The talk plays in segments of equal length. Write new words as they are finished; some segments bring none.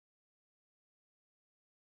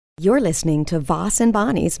You're listening to Voss and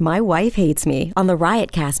Bonnie's My Wife Hates Me on the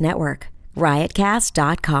Riotcast Network.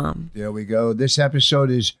 Riotcast.com. There we go. This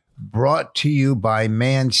episode is brought to you by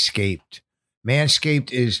Manscaped.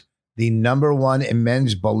 Manscaped is the #1 in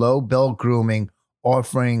men's below-belt grooming,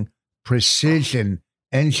 offering precision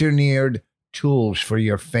engineered tools for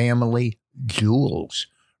your family jewels.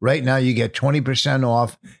 Right now, you get 20%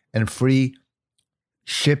 off and free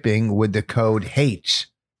shipping with the code HATES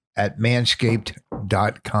at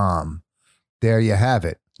manscaped.com. There you have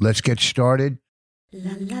it. Let's get started.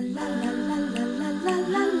 La la la la la la la la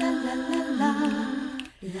la la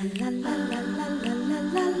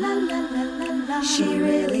la. She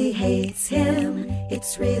really hates him,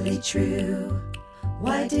 it's really true.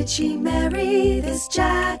 Why did she marry this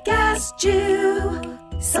jackass Jew?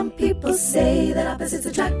 Some people say that opposites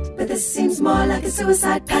attract, but this seems more like a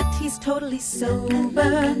suicide pact. He's totally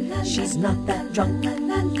sober, she's not that drunk.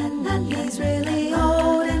 He's really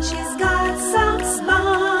old and she's got some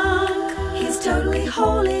spunk. He's totally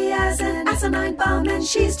holy as an asinine bomb, and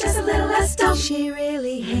she's just a little less dumb. She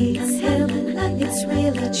really hates him, it's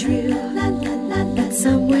really true. But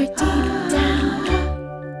somewhere deep down,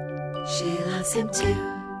 she loves him too.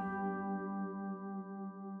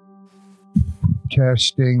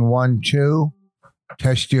 Testing 1, 2.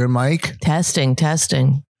 Test your mic.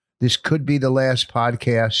 Testing. This could be the last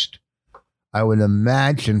podcast, I would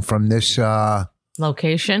imagine, from this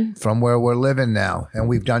Location? from where we're living now. And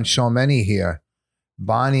we've done so many here.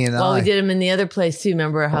 Bonnie and Well, I. we did them in the other place too.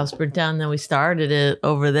 Remember our house burnt down, then we started it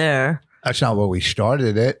over there. That's not where we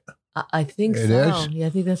started it. I think It so. is? Yeah, I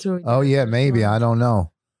think that's where we Oh, yeah, maybe. I don't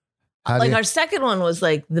know. How Like do you- our second one was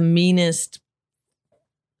like the meanest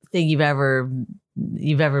thing you've ever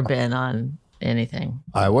been on anything.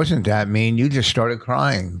 I wasn't that mean. You just started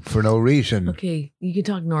crying for no reason. Okay, you can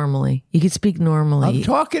talk normally. You can speak normally. I'm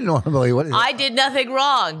talking normally. What is I did nothing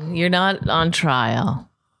wrong. You're not on trial.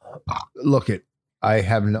 Look it. I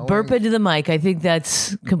have no. Burp into the mic. I think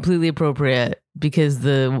that's completely appropriate because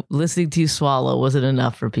the listening to you swallow wasn't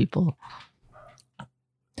enough for people.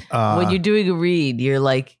 When you're doing a read, you're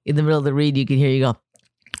like in the middle of the read, you can hear you go.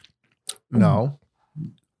 No.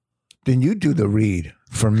 Then you do the read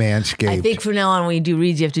for Manscaped. I think from now on, when you do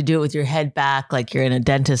reads, you have to do it with your head back, like you're in a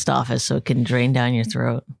dentist office, so it can drain down your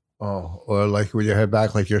throat. Oh, or like with your head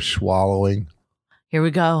back, like you're swallowing, Here we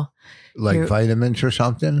go. like Here- vitamins or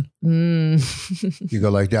something. Mm. You go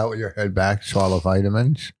like that with your head back, swallow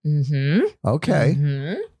vitamins. Mm-hmm. Okay,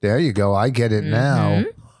 Mm-hmm. there you go. I get it now.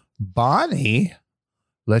 Bonnie,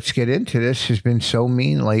 let's get into this. Has been so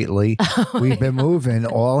mean lately. We've been moving.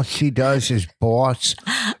 All she does is boss,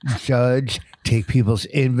 judge, take people's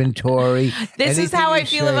inventory. This is Anything how I you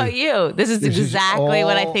feel say. about you. This is This is exactly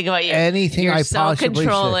what I all- think about you. anything You're I so possibly say.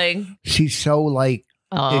 controlling. She's so like,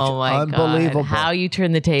 Oh my unbelievable. God. How you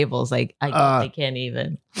turn the tables. Like, I can't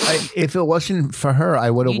even. if it wasn't for her, I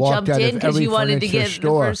would have You walked jumped out in of because every you wanted to furniture get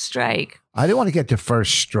store. the first strike. I didn't want to get the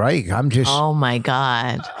first strike. I'm just, Oh my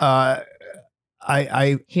God.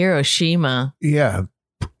 Hiroshima. yeah.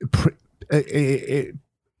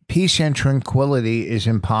 Peace and tranquility is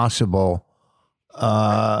impossible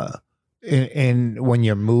in when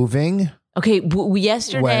you're moving. Okay,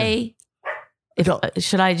 yesterday.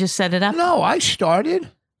 Should I just set it up? No, I started.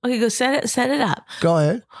 Okay, go set it up. Go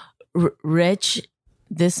ahead. Rich,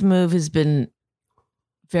 this move has been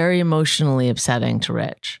very emotionally upsetting to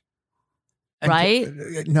Rich. Right?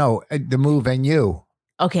 No, the move and you.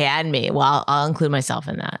 Okay, and me. Well, I'll include myself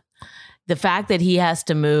in that. The fact that he has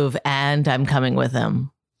to move and I'm coming with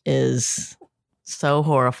him is so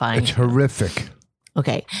horrifying. It's horrific.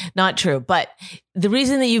 Okay, not true. But the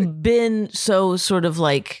reason that you've been so sort of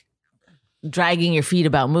like dragging your feet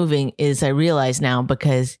about moving is I realize now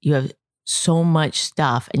because you have so much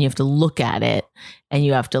stuff and you have to look at it and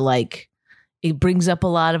you have to like, it brings up a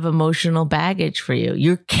lot of emotional baggage for you.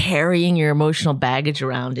 You're carrying your emotional baggage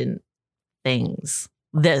around in things.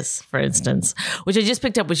 This, for instance, which I just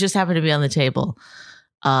picked up, which just happened to be on the table.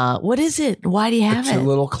 What is it? Why do you have It's it? a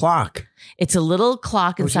little clock. It's a little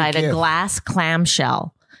clock It was a inside a gift. glass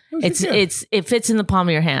clamshell. It was a gift. It fits in the palm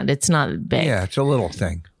of your hand. It's not big. Yeah, it's a little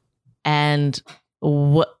thing. And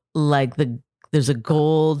there's a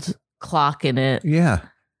gold clock in it Yeah.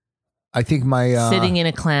 I think my sitting in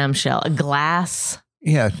a clamshell, a glass.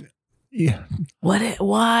 yeah.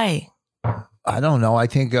 Why? I don't know. I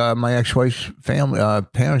think my ex-wife's family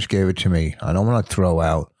parents gave it to me. I don't want to throw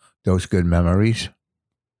out those good memories.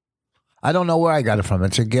 I don't know where I got it from.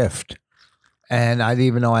 It's a gift. And I didn't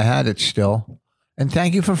even know I had it still. And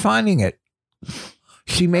thank you for finding it.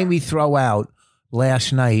 She made me throw out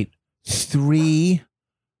last night 3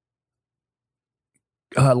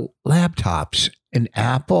 laptops an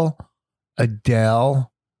Apple, a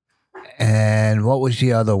Dell, and what was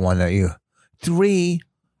the other one that you? 3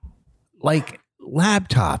 like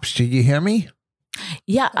laptops. Did you hear me?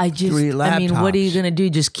 Yeah, 3 I mean, what are you laptops. going to do?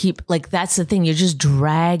 Just keep, like, that's the thing. You're just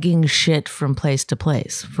dragging shit from place to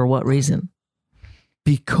place. For what reason?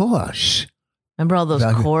 Because Remember all those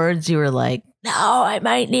That- cords? You were like, no, I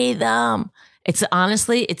might need them. It's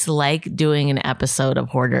honestly, it's like doing an episode of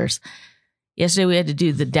Hoarders. Yesterday we had to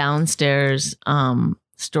do the downstairs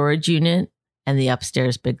storage unit and the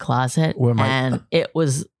upstairs big closet. Where my- And it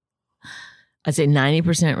was, I'd say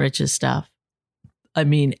 90% Rich's stuff. I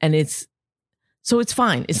mean, and it's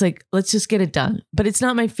fine. It's like, let's just get it done. But it's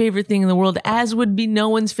not my favorite thing in the world, as would be no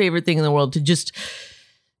one's favorite thing in the world, to just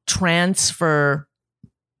transfer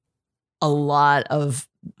a lot of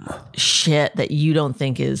shit that you don't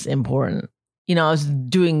think is important. You know, I was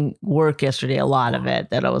doing work yesterday, a lot of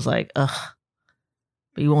it that I was like, ugh,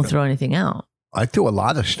 but you won't throw anything out. I threw a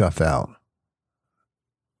lot of stuff out.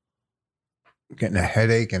 Getting a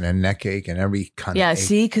headache and a neck ache and every kind Yeah, of ache.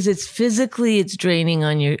 see, because it's physically it's draining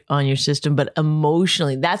on your system, but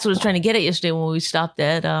emotionally, that's what I was trying to get at yesterday when we stopped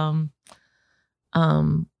at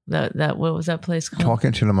that what was that place called?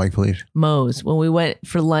 Talking to the mic, please. Moe's. When we went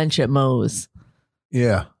for lunch at Moe's,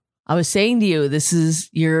 Yeah. I was saying to you, this is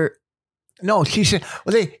your No, she said,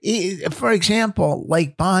 well, for example,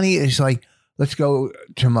 like Bonnie is like, let's go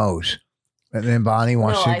to Moe's. And then Bonnie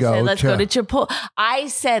wants no, to I go said, let's go to Chipotle. I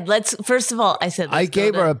said, first of all, I said, I let's go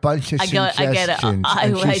gave to- her a bunch of I get suggestions. it.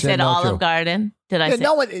 and she I said no Olive to. Garden. Did I Yeah, say?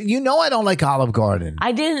 no, you know I don't like Olive Garden.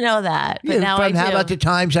 I didn't know that, but Yeah, now but I how do. about the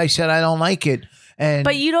times I said I don't like it? And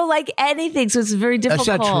But you don't like anything, so it's very difficult.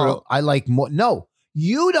 that's not true. I like more. No,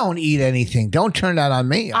 you don't eat anything. Don't turn that on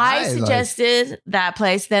me. I like- suggested that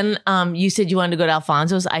place. Then you said you wanted to go to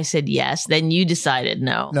Alfonso's. I said yes. Then you decided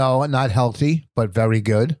no. No, not healthy, but very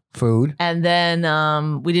good food. And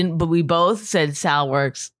then we didn't, but we both said Sal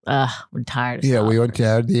Works. We're tired of Yeah, Sal we went Works.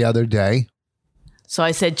 there the other day. So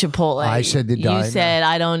I said Chipotle. I said the You diner. said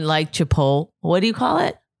I don't like Chipotle. What do you call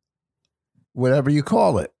it? Whatever you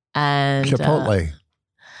call it. And Chipotle.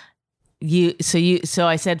 So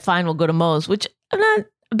I said fine, we'll go to Moe's, which I'm not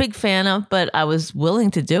a big fan of, but I was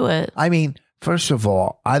willing to do it. I mean, first of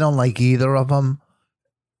all, I don't like either of them.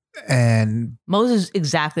 And Moe's is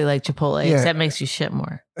exactly like Chipotle, Yeah. except makes you shit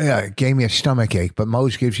more. yeah, it gave me a stomach ache, but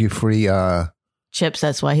Moe's gives you free Chips,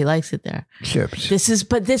 that's why he likes it there. chips.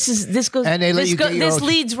 This goes And they let this, you get your this own-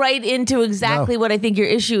 leads right into exactly what I think your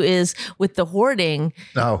issue is with the hoarding.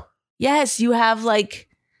 No. Yes, you have like,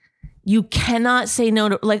 you cannot say no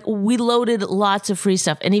to, like, we loaded lots of free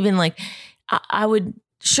stuff. And even like, I would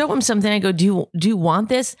show him something. I go, do you want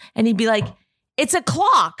this? And he'd be like, it's a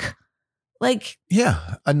clock. Like,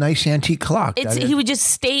 Yeah, a nice antique clock. he would just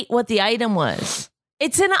state what the item was.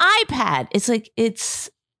 It's an iPad. It's like, it's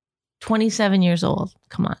 27 years old.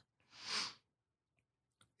 Come on.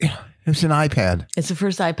 It's an iPad. It's the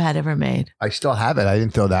first iPad ever made. I still have it. I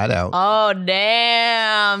didn't throw that out. Oh,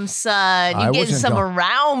 damn, son. I You're getting wasn't some done.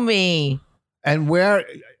 around me. And where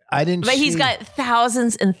I didn't But he's see- got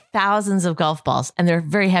thousands and thousands of golf balls, and they're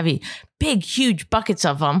very heavy, big, huge buckets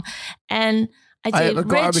of them. And I I say, have a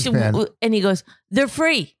garbage can. and he goes, they're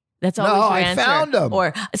free. That's No, always your I answer. found 'em.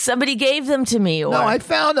 Or somebody gave them to me. Or, No, I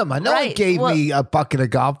found them. I know Right, it gave well- me a bucket of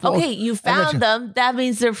golf balls. okay, you found them. That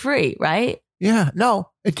means they're free, right? Yeah, no.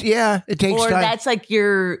 It takes Or time. that's like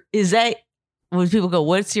is that when people go,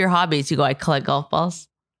 what's your hobbies? You go, I collect golf balls.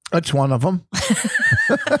 That's one of them.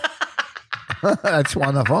 That's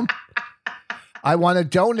one of them. I want to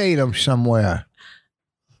donate them somewhere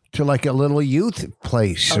to like a little youth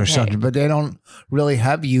place or Okay. something, but they don't really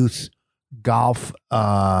have youth golf.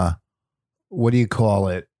 What do you call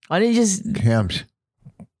it? Why didn't you just Camps.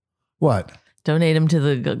 What? donate them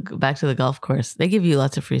to back to the golf course? They give you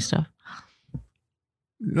lots of free stuff.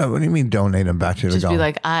 No, what do you mean donate them back to the Just golf? be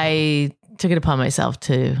like, I took it upon myself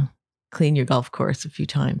to clean your golf course a few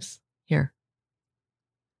times.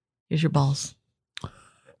 Here's your balls.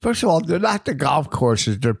 First of all, they're not the golf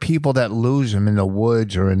courses. They're people that lose them in the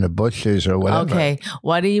woods or in the bushes or whatever. Okay.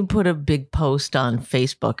 Why do you put a big post on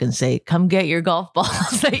Facebook and say, come get your golf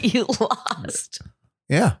balls that you lost?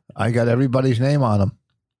 Yeah, I got everybody's name on them.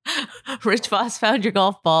 Rich Voss found your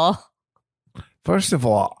golf ball. First of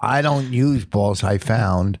all, I don't use balls I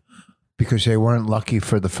found because they weren't lucky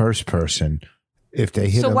for the first person. If they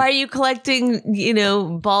hit So them, why are you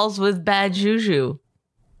collecting, balls with bad juju?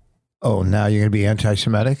 oh, now you're going to be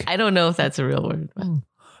anti-Semitic? I don't know if that's a real word. But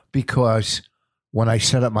Because when I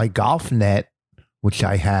set up my golf net, which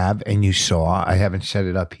I have, and you saw, I haven't set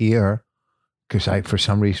it up here because I, for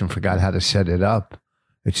some reason, forgot how to set it up.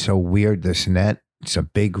 It's so weird, this net. It's a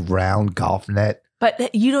big round golf net.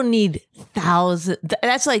 But you don't need thousands.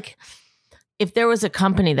 That's like if there was a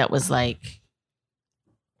company that was like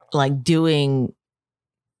doing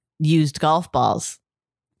used golf balls,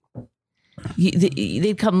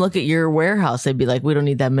 they'd come look at your warehouse. They'd be like, we don't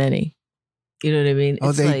need that many. You know what I mean?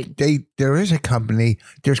 Oh, there is a company.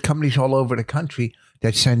 There's companies all over the country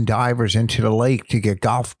that send divers into the lake to get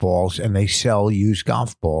golf balls, and they sell used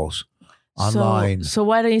golf balls online. So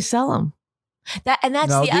why don't you sell them? That's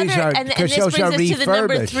the other. And this brings us to the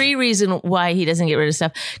number 3 reason why he doesn't get rid of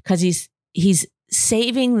stuff, because he's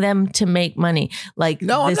saving them to make money. Like,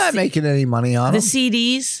 no, I'm not making any money on the them.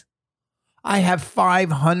 CDs. I have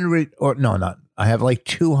 500, or no, not. I have like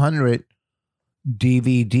 200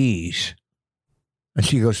 DVDs. And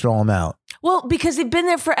she goes, throw them out. Well, because they've been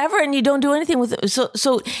there forever and you don't do anything with it.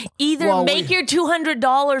 So either make your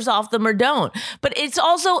 $200 off them or don't. But it's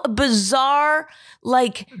also a bizarre,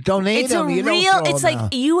 like, donate it's them. It's like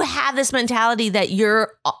out. You have this mentality that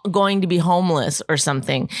you're going to be homeless or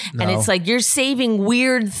something. No. And it's like you're saving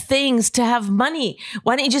weird things to have money.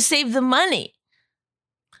 Why don't you just save the money?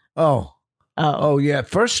 Oh, yeah.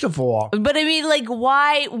 First of all. But I mean, like,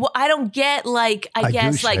 why? I don't get, like, I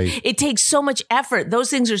guess, like, it takes so much effort.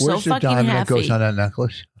 Those things are so fucking heavy. Where's the diamond that goes on that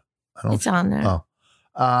necklace? It's on there.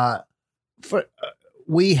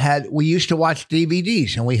 We used to watch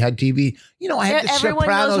DVDs, and we had TV. You know, I had the Everyone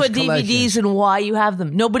Sopranos knows what collection. DVDs and why you have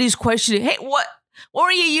them. Nobody's questioning, hey, what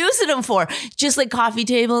are you using them for? Just like coffee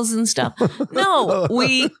tables and stuff. No,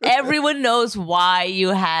 everyone knows why you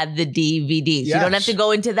had the DVDs. Yes. You don't have to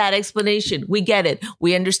go into that explanation. We get it.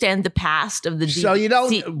 We understand the past of the DVD. So you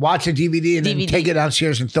don't watch a DVD and then take it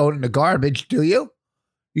downstairs and throw it in the garbage, do you?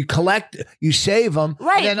 You collect, you save them.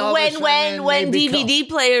 Right. And then when DVD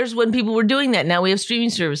players, when people were doing that, now we have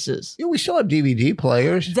streaming services. Yeah, we still have DVD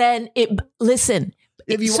players. Then listen.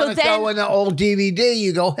 If you want to throw in an old DVD,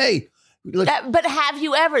 you go, hey. But have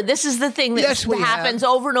you ever? This is the thing that happens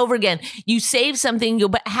over and over again. You save something,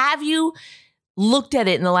 but have you looked at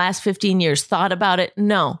it in the last 15 years, thought about it?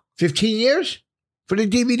 No. 15 years for the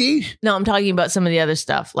DVDs? No, I'm talking about some of the other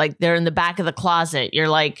stuff. Like they're in the back of the closet. You're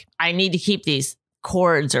like, I need to keep these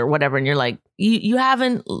cords or whatever. And you're like, you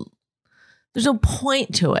haven't, there's no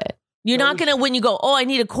point to it. You're not going to, when you go, oh, I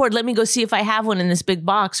need a cord, let me go see if I have one in this big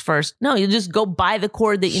box first. No, you just go buy the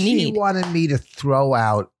cord that you need. She wanted me to throw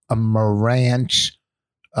out a Marantz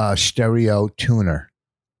stereo tuner.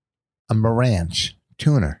 A Marantz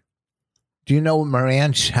tuner. Do you know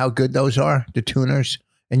Marantz, how good those are, the tuners?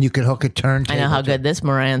 And you can hook a turntable. I know how good this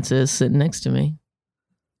Marantz is sitting next to me.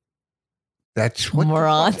 That's what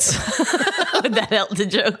Marantz. That helped the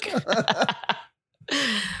joke.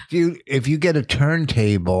 If you get a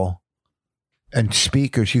turntable and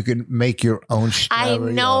speakers, you can make your own stereo.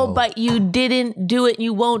 I know, but you didn't do it.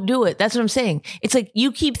 You won't do it. That's what I'm saying. It's like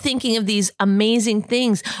you keep thinking of these amazing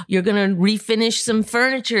things. You're going to refinish some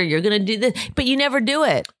furniture. You're going to do this, but you never do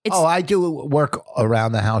it. I do work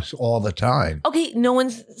around the house all the time. Okay, no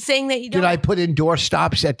one's saying that you don't. Did I put in door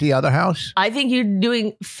stops at the other house? I think you're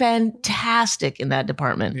doing fantastic in that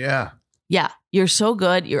department. Yeah. Yeah, you're so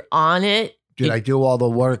good. You're on it. Did I do all the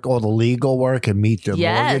work, all the legal work, and meet the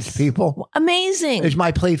mortgage people? Amazing. Is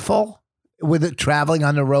my plate full with it traveling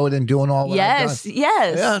on the road and doing all that? Yes.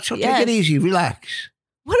 Yeah, so take it easy. Relax.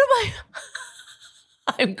 What am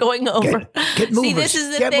I'm going over. Get movers. See, this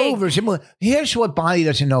is the Get thing. movers. Here's what Bonnie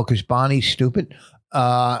doesn't know, because Bonnie's stupid.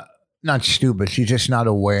 Not stupid. She's just not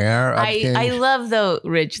aware of things. I love, though,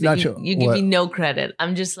 Rich, that you give me no credit.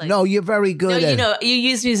 I'm just like. No, you're very good. No, you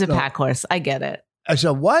use me as a pack horse. I get it. As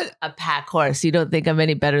a what? A pack horse. You don't think I'm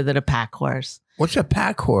any better than a pack horse. What's a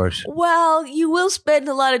pack horse? Well, you will spend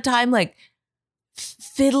a lot of time like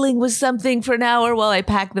fiddling with something for an hour while I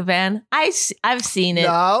pack the van. I've seen it.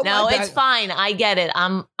 No, it's fine. I get it.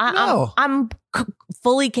 I'm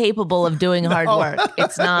fully capable of doing hard work.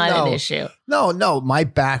 It's not an issue. No, my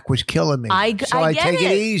back was killing me. I take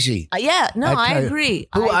it easy. I agree.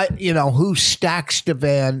 Who stacks the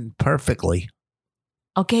van perfectly?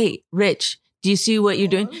 Okay, Rich. Do you see what you're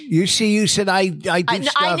doing? You said I did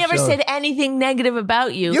stuff. I never said anything negative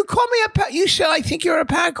about you. You call me you said I think you're a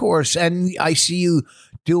pack horse, and I see you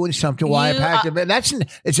doing something while I packed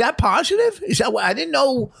it. Is that positive? Is that what I didn't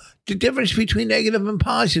know the difference between negative and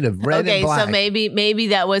positive, red and black? So maybe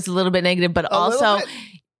that was a little bit negative, but also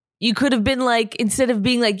you could have been like, instead of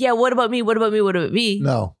being like, yeah, what about me? What about me? What about me?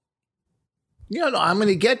 No. I'm going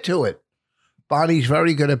to get to it. Bonnie's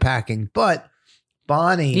very good at packing, but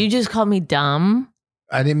Bonnie. You just called me dumb?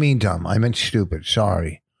 I didn't mean dumb. I meant stupid.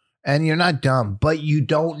 Sorry. And you're not dumb, but you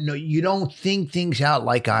don't know. You don't think things out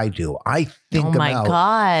like I do. I think Oh them my out.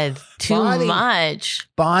 God. Too Bonnie- much.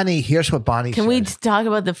 Bonnie, here's what Bonnie Can said. we talk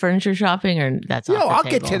about the furniture shopping or that's off the I'll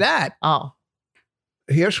get to table? that. Oh,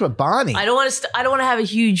 Here's what Bonnie. I don't want to. I don't want to have a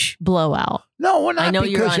huge blowout. No, we're not. I know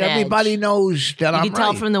you're because on everybody edge. knows that You I'm can tell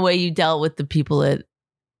right. from the way you dealt with the people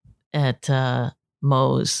at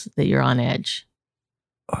Moe's that you're on edge.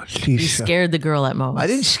 Oh, You geez. scared the girl at Moe's. I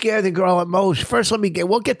didn't scare the girl at Moe's. First,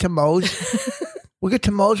 we'll get to Moe's. We'll get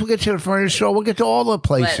to Moe's. We'll get to the furniture store. We'll get to all the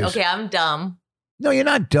places. But, okay, I'm dumb. No, you're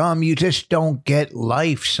not dumb. You just don't get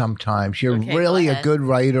life sometimes. You're Okay, really go a ahead. good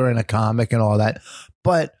writer and a comic and all that.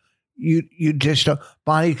 But you just don't.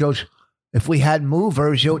 Bonnie goes, if we had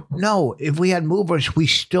movers, if we had movers, we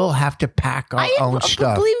still have to pack our own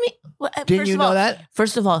stuff. Believe me. Didn't first you of know all, that?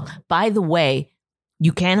 First of all, by the way,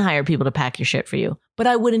 you can hire people to pack your shit for you, but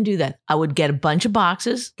I wouldn't do that. I would get a bunch of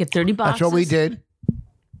boxes, get 30 boxes. That's what we did.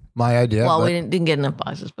 My idea. Well, but we didn't get enough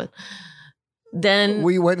boxes, but then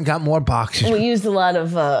we went and got more boxes. we used a lot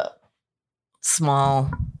of small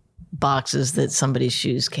boxes that somebody's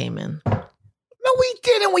shoes came in. No, we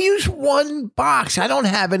didn't. We used one box. I don't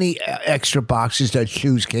have any extra boxes that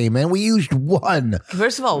shoes came in. We used one.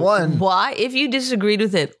 First of all, One. why? If you disagreed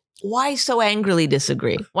with it, why so angrily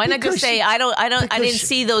disagree? Why not Because- just say I didn't because-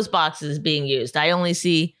 see those boxes being used. I only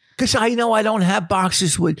see. Because I know I don't have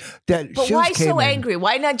boxes with that But shoes why came so in. angry?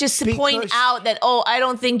 Why not just point Because- out that I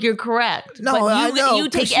don't think you're correct? No, but I know. you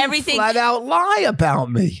 'cause take everything. flat out lie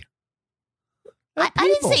about me. I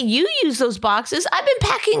didn't say you use those boxes. I've been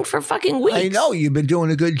packing for fucking weeks. I know you've been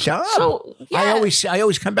doing a good job. So yeah. I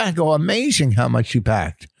always come back and go, amazing how much you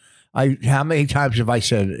packed. How many times have I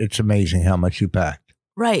said it's amazing how much you packed?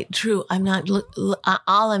 Right, true. I'm not.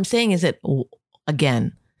 All I'm saying is that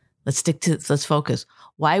again, let's focus.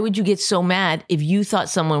 Why would you get so mad if you thought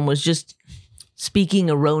someone was just speaking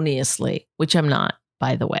erroneously, which I'm not,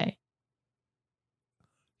 by the way?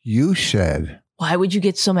 You said. Why would you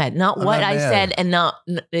get so mad? Not I'm what not I mad. said, and not.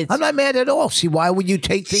 It's I'm not mad at all. See, why would you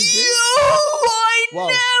take things? Whoa.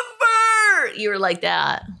 never. You were like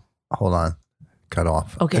that. Hold on. Cut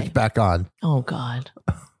off. Okay. It's back on. Oh God,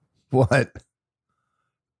 What?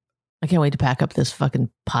 I can't wait to pack up this fucking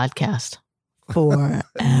podcast forever.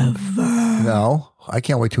 No, I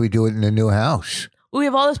can't wait till we do it in the new house. We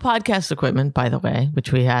have all this podcast equipment, by the way,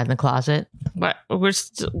 which we had in the closet. But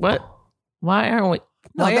what? Why aren't we?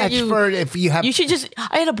 No, why aren't that's you? for if you have. You should just.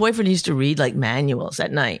 I had a boyfriend who used to read like manuals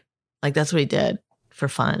at night. Like that's what he did for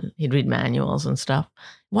fun. He'd read manuals and stuff.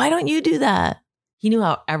 Why don't you do that? He knew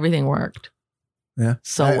how everything worked Yeah.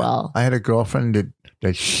 so well. I had a girlfriend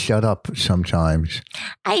that shut up sometimes.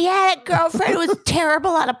 I had a girlfriend who was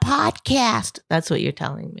terrible at a podcast. That's what you're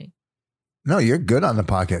telling me. No, you're good on the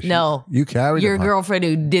podcast. No. You carry Your the podcast. girlfriend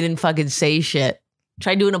who didn't fucking say shit.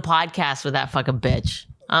 Try doing a podcast with that fucking bitch.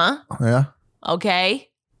 Huh? Yeah. Okay.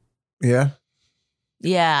 Yeah.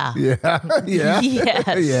 Yeah. Yeah. Yeah.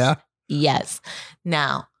 Yes. Yeah. Yes.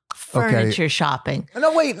 Now, furniture shopping.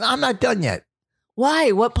 No, wait. I'm not done yet.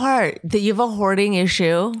 Why? What part? That you have a hoarding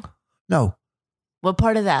issue? No, What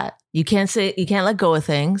part of that? You can't let go of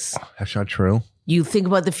things. that's not true. You think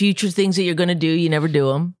about the future things that you're going to do. You never do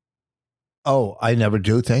them. Oh, I never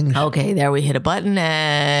do things. Okay, there we hit a button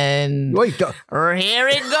and Wait. here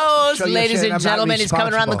it goes, So you're ladies saying and I'm not gentlemen. He's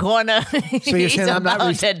coming around the corner. So you're He's saying I'm not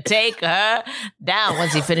about to take her down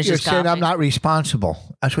once he finishes You're saying coughing. I'm not responsible.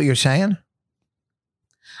 That's what you're saying?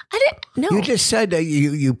 I didn't. No, You just said that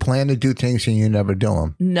you plan to do things and you never do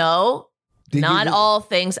them. no, Did not you- all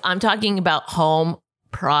things. I'm talking about home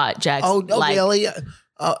projects. Oh, no, like, really? I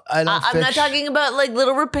don't I'm not fix talking about like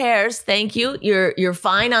little repairs. Thank you. You're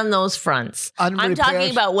fine on those fronts. On I'm repairs?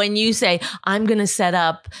 talking about when you say I'm going to set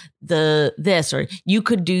up this, or you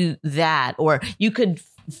could do that, or you could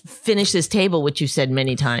finish this table, which you said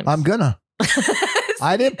many times. I'm gonna.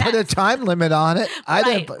 I didn't put a time limit on it.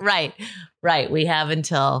 Right. We have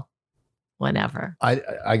until whenever.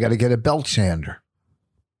 I got to get a belt sander.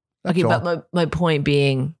 That's Okay, all. but my point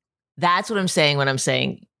being, that's what I'm saying when I'm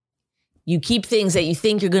saying you keep things that you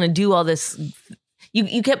think you're going to do all this.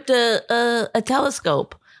 You kept a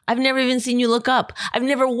telescope. I've never even seen you look up. I've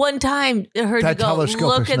never one time heard That you go, telescope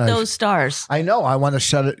look is at nice. those stars. I know. I want to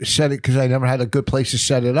set it because I never had a good place to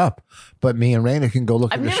set it up. But me and Raina can go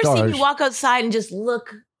look I've at the never stars. seen you walk outside and just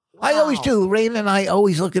look. I always Wow. do. Raina and I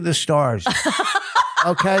always look at the stars.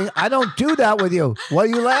 Okay? I don't do that with you. Why are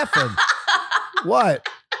you laughing? What?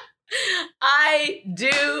 I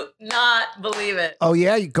do not believe it. Oh,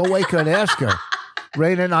 yeah? You go wake her and ask her.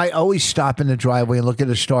 Raina and I always stop in the driveway and look at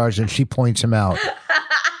the stars, and she points them out.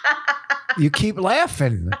 You keep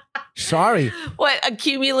laughing. Sorry. What,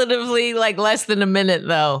 accumulatively like less than a minute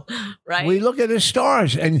though, right? We look at the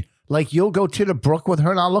stars and like you'll go to the brook with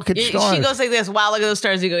her and I'll look at stars. She goes like this. Wow, look at those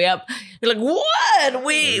stars. You go, yep. You're like, what?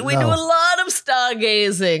 We do a lot of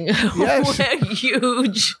stargazing. Yes. We're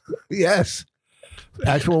huge. Yes.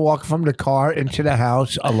 As we'll walk from the car into the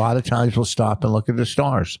house, a lot of times we'll stop and look at the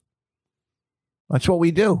stars. That's what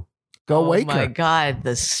we do. Go wake her. Oh my God,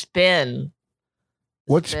 the spin.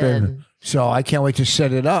 What spin? So I can't wait to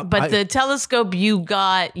set it up. But the telescope you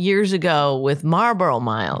got years ago with Marlboro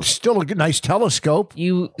Miles. Still a nice telescope.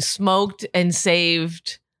 You smoked and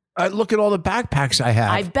saved. Look at all the backpacks I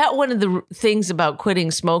have. I bet one of the things about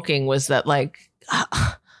quitting smoking was that like, I'm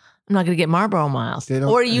not going to get Marlboro Miles.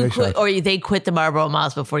 Or they quit the Marlboro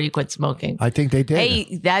Miles before you quit smoking. I think they did.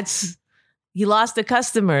 Hey, you lost a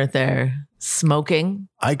customer there. Smoking.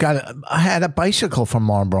 I had a bicycle from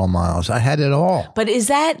Marlboro Miles. I had it all. But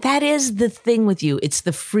that is the thing with you. It's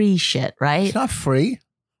the free shit, right? It's not free.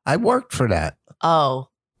 I worked for that. Oh,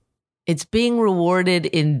 it's being rewarded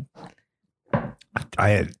in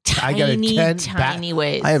I got a tiny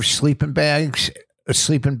ways. I have sleeping bags, a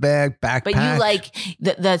sleeping bag, backpack. But you like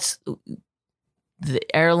that's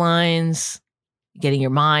the airlines, getting your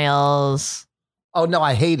miles. Oh no,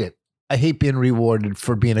 I hate it. I hate being rewarded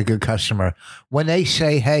for being a good customer. When they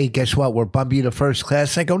say, hey, guess what? We're bumping you to first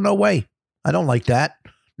class. I go, no way. I don't like that.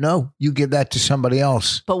 No, you give that to somebody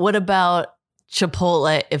else. But what about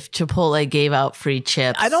Chipotle? If Chipotle gave out free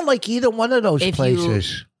chips? I don't like either one of those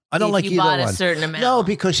places. I don't like either one. If you bought a certain amount. No,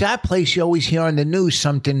 because that place you always hear on the news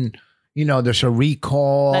something, there's a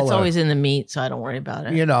recall. That's always in the meat, so I don't worry about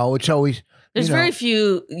it. It's always... There's very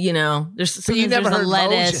few, there's you never heard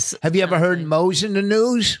lettuce. Have you ever heard Moe's in the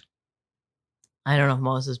news? I don't know if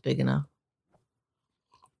Moe's is big enough.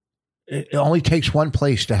 It only takes one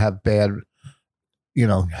place to have bad,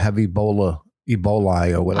 have Ebola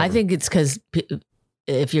or whatever. I think it's because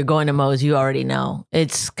if you're going to Moe's, you already know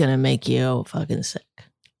it's going to make you fucking sick.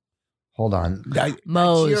 Hold on.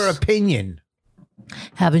 Moe's. That's your opinion.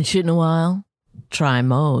 Haven't shit in a while? Try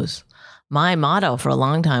Moe's. My motto for a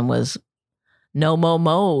long time was no more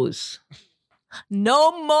Moe's.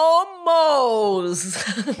 No more Moe's.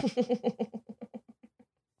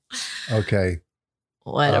 Okay.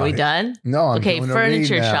 What, are we done? No, I'm okay, doing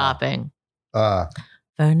furniture shopping.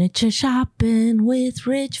 Furniture shopping with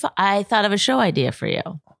Rich. I thought of a show idea for you.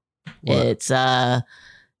 What? It's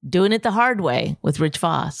Doing It the Hard Way with Rich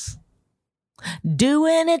Voss.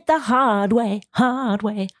 Doing it the hard way, hard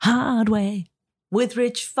way, hard way with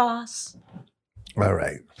Rich Voss. All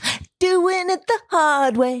right. Doing it the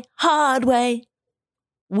hard way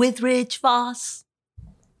with Rich Voss.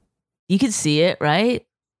 You can see it, right?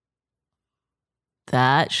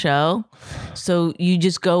 That show. So you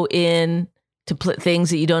just go in to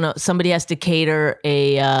things that you don't know. Somebody has to cater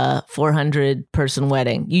a 400-person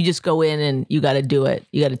wedding. You just go in and you got to do it.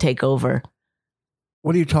 You got to take over.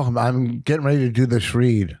 What are you talking about? I'm getting ready to do this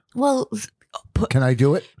read. Well, can I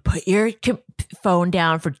do it? Put your phone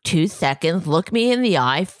down for 2 seconds. Look me in the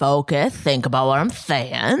eye. Focus. Think about what I'm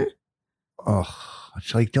saying. Oh,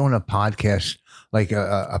 it's like doing a podcast.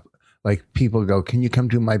 Like people go, can you come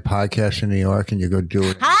do my podcast in New York? And you go do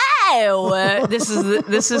it. Hi. This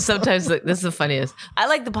is sometimes this is the funniest. I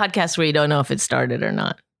like the podcast where you don't know if it started or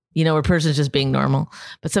not. Where a person's just being normal.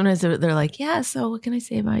 But sometimes they're like, yeah, so what can I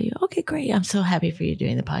say about you? Okay, great. I'm so happy for you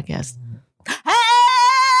doing the podcast.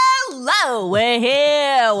 Hello, we're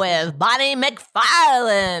here with Bonnie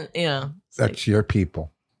McFarlane. That's your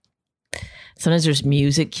people. Sometimes there's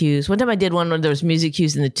music cues. One time I did one where there was music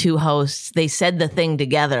cues and the two hosts, they said the thing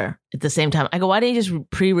together at the same time. I go, why didn't you just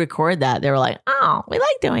pre-record that? They were like, oh, we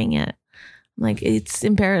like doing it. I'm like, it's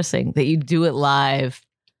embarrassing that you do it live.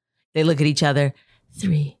 They look at each other.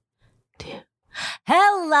 3, 2.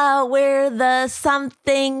 Hello, we're the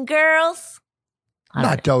something girls.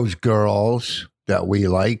 Not those girls that we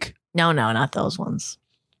like. No, not those ones.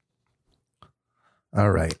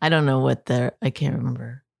 All right. I don't know what I can't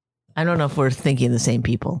remember. I don't know if we're thinking the same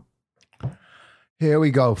people. Here we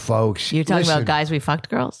go, folks. You're talking about guys we fucked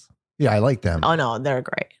girls? Yeah, I like them. Oh, no, they're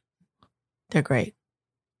great. They're great.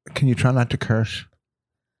 Can you try not to curse?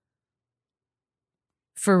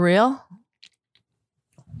 For real?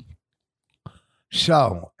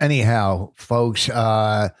 So, anyhow, folks,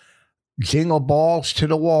 jingle balls to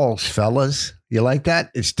the walls, fellas. You like that?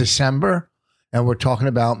 It's December, and we're talking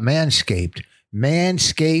about Manscaped.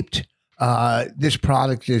 Manscaped, this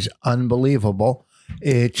product is unbelievable.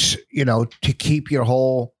 It's, to keep your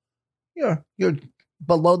whole, your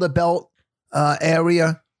below the belt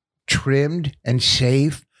area trimmed and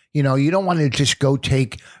safe. You know, you don't want to just go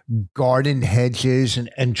take garden hedges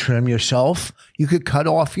and trim yourself. You could cut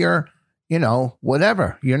off your, you know,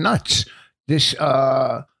 whatever, your nuts. This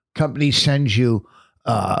company sends you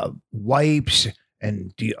wipes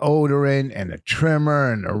and deodorant and a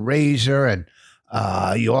trimmer and a razor. And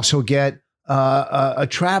you also get a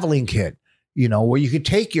traveling kit, you know, where you could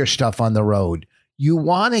take your stuff on the road. You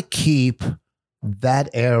want to keep that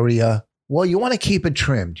area, well, you want to keep it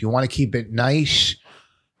trimmed. You want to keep it nice.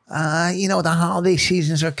 You know, the holiday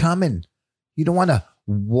seasons are coming. You don't want to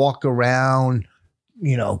walk around,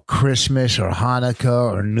 you know, Christmas or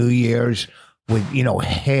Hanukkah or New Year's with, you know,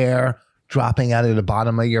 hair dropping out of the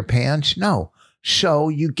bottom of your pants. No. So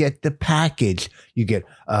you get the package. You get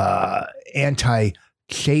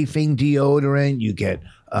anti-chafing deodorant. You get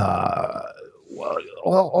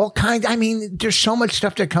all kinds. I mean, there's so much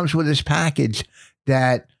stuff that comes with this package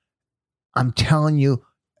that I'm telling you,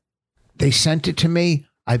 they sent it to me.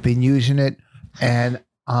 I've been using it, and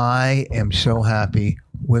I am so happy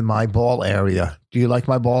with my ball area. Do you like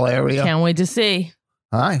my ball area? Can't wait to see.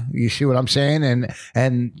 Hi, you see what I'm saying?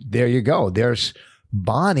 And there you go. There's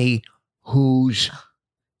Bonnie, who's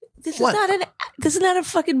this is not a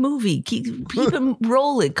fucking movie. Keep him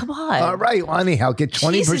rolling. Come on. All right. Well, anyhow, get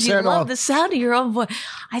 20% Jesus, you off. love the sound of your own voice.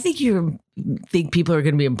 I think think people are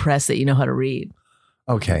going to be impressed that you know how to read.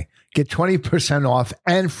 Okay. Get 20% off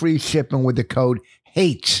and free shipping with the code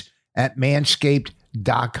HATES at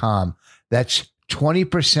manscaped.com. That's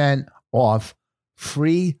 20% off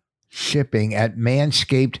free shipping at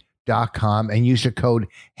manscaped.com and use the code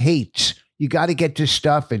HATES. You got to get this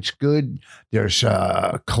stuff. It's good. There's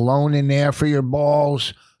cologne in there for your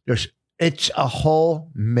balls. It's a whole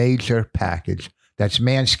major package. That's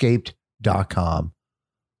manscaped.com.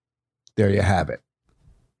 There you have it.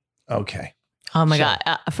 Okay. Oh my God.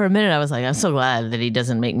 For a minute, I was like, I'm so glad that he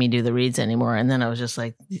doesn't make me do the reads anymore. And then I was just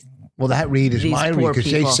like, well, that read is my read because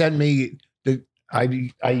they people. send me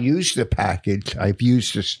I use the package. I've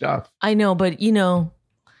used the stuff. I know, but you know.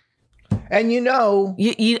 And you know.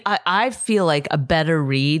 I feel like a better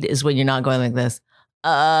read is when you're not going like this.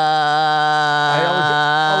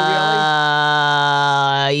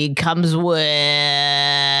 He comes with,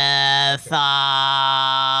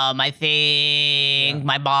 I think,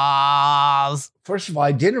 my balls. First of all,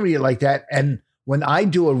 I didn't read it like that. And when I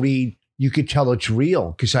do a read, you could tell it's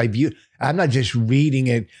real because I'm not just reading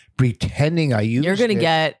it, pretending I used it. You're going to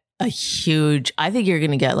get I think you're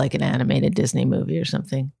going to get like an animated Disney movie or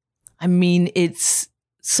something. I mean, it's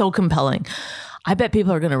so compelling. I bet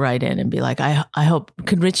people are going to write in and be like, I hope,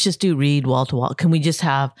 could Rich just do read wall to wall? Can we just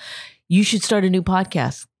you should start a new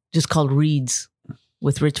podcast just called Reads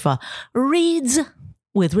with Rich Voss. Reads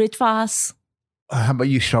with Rich Voss. How about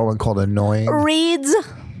you start one called Annoying? Reads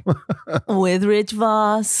with Rich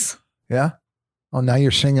Voss. Yeah? Oh, now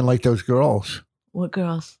you're singing like those girls. What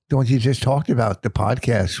girls? The ones you just talked about, the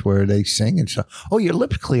podcast where they sing and stuff. Oh, your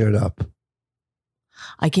lips cleared up.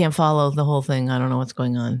 I can't follow the whole thing. I don't know what's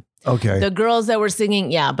going on. Okay. The girls that were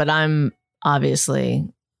singing, yeah, but I'm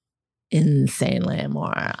obviously insanely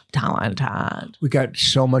more talented. We got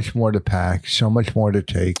so much more to pack, so much more to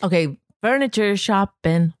take. Okay, furniture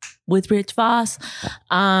shopping with Rich Voss.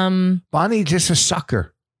 Bonnie's just a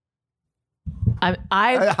sucker.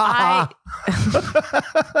 I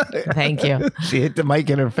thank you. She hit the mic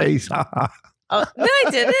in her face. Oh, no, I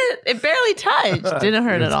didn't. It barely touched. Didn't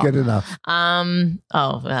hurt at all. Good enough. I'm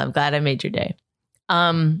glad I made your day.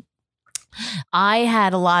 I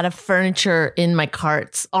had a lot of furniture in my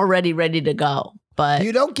carts already ready to go. But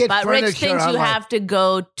you don't get but furniture Rich thinks online. you have to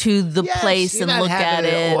go to the place and look at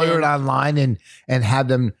it. Order it online and have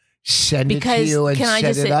them send it to you and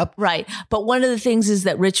set it up. Right. But one of the things is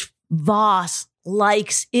that Rich Voss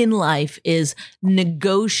likes in life is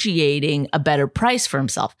negotiating a better price for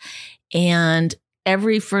himself. And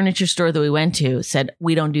every furniture store that we went to said,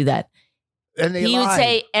 we don't do that. And he would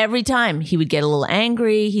say every time he would get a little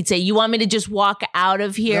angry. He'd say, you want me to just walk out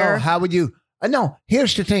of here? No, how would you? No,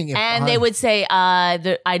 here's the thing. And they would say,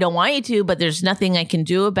 I don't want you to, but there's nothing I can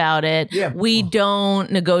do about it. Yeah. We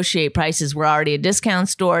don't negotiate prices. We're already a discount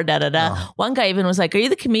store, One guy even was like, are you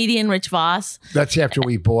the comedian Rich Voss? That's after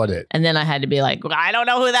we bought it. And then I had to be like, I don't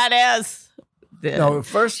know who that is. No,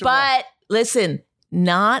 first of all. But listen,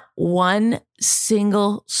 not one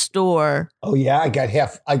single store. Oh, yeah. I got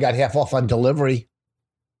half off on delivery.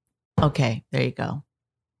 Okay, there you go.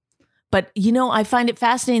 But, you know, I find it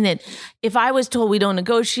fascinating that if I was told we don't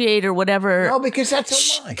negotiate or whatever. No, because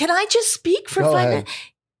that's a lie. Can I just speak for 5 minutes?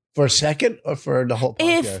 For a second or for the whole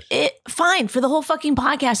podcast? Fine, for the whole fucking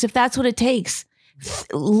podcast, if that's what it takes.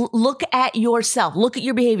 Look at yourself. Look at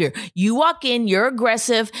your behavior. You walk in, you're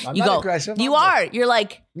aggressive. I'm you not go, aggressive. You are. You're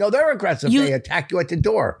like, no, they're aggressive. They attack you at the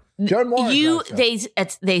door. They're more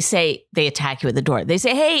aggressive. They say they attack you at the door. They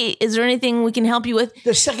say, hey, is there anything we can help you with?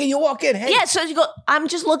 The second you walk in, hey. Yeah, so you go, I'm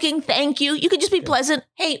just looking, thank you. You could just be pleasant.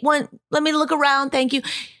 Hey, let me look around, thank you.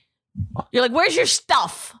 You're like, where's your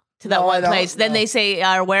stuff? To that one place. Then they say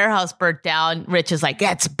our warehouse burnt down. Rich is like,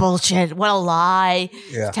 that's bullshit. What a lie.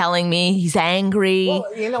 Yeah. He's telling me he's angry.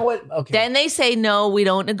 Well, you know what? Okay. Then they say, no, we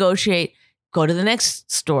don't negotiate. Go to the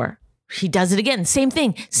next store. He does it again. Same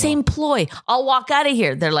thing. Same ploy. I'll walk out of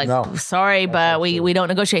here. They're like, sorry, but we don't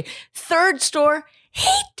negotiate. Third store,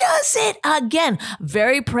 he does it again.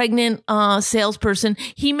 Very pregnant salesperson.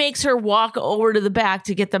 He makes her walk over to the back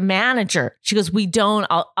to get the manager. She goes, we don't.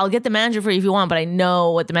 I'll get the manager for you if you want, but I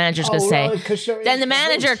know what the manager's going to say. Then the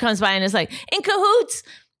manager comes by and is like, in cahoots.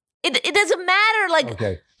 It doesn't matter. Like,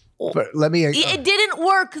 okay. But let me. It didn't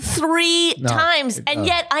work 3 times. And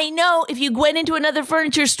yet I know if you went into another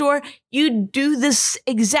furniture store, you'd do this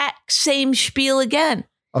exact same spiel again.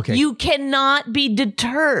 Okay. You cannot be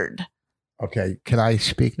deterred. Okay. Can I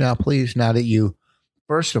speak now, please? Now that you,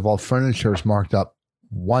 first of all, furniture is marked up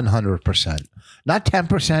 100%. Not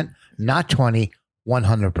 10%, not 20,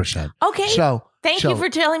 100%. Okay. So Thank you for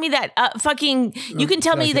telling me that. You can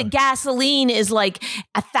tell me that gasoline is like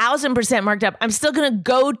 1,000% marked up. I'm still going to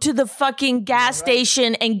go to the fucking gas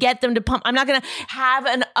station and get them to pump. I'm not going to have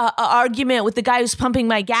an argument with the guy who's pumping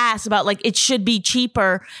my gas about like it should be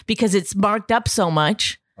cheaper because it's marked up so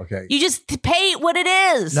much. Okay. You just pay what it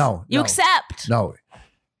is. You accept. No.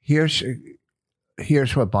 Here's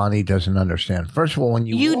what Bonnie doesn't understand. First of all, when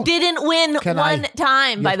you didn't win one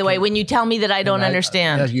time, by the way, when you tell me that I don't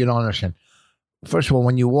understand. You don't understand. First of all,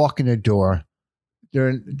 when you walk in the door,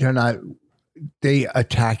 they're not. They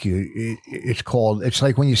attack you. It's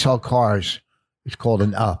like when you sell cars. It's called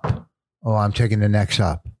an up. Oh, I'm taking the next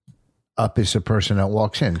up. Up is the person that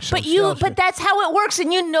walks in. So but that's how it works,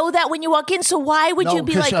 and you know that when you walk in. So why would you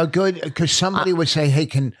be like because somebody would say, "Hey,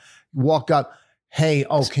 can walk up." Hey,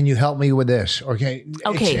 can you help me with this? Okay,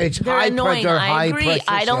 it's they're high annoying. Pressure, I agree.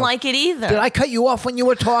 High I don't like it either. Did I cut you off when you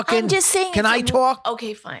were talking? I'm just saying. Can I talk?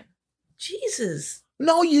 Okay, fine. Jesus.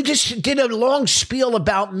 No, you just did a long spiel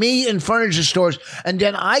about me in furniture stores, and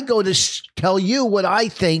then I go to tell you what I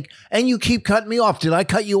think, and you keep cutting me off. Did I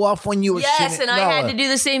cut you off when you were Yes, and I had to do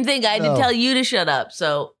the same thing. I had to tell you to shut up.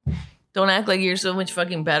 So don't act like you're so much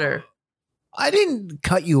fucking better. I didn't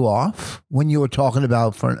cut you off when you were talking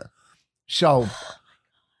about furniture. So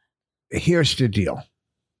here's the deal.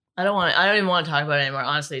 I don't even want to talk about it anymore.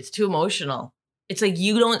 Honestly, it's too emotional. It's like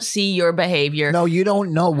you don't see your behavior. No, you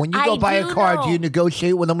don't know. When you go buy a car, do you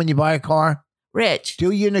negotiate with them when you buy a car? Rich.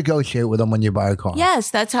 Do you negotiate with them when you buy a car?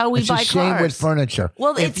 Yes, that's how we buy cars. It's the same with furniture.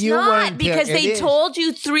 Well, it's not because they told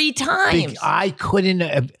you 3 times. I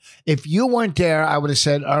couldn't. If you weren't there, I would have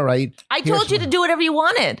said, all right. I told you to do whatever you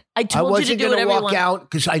wanted. I told you to do whatever you wanted. I wasn't going to walk out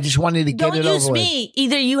because I just wanted to get it over with. Don't use me.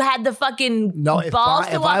 Either you had the fucking balls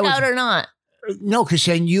to walk out or not. No, because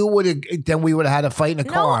then we would have had a fight in a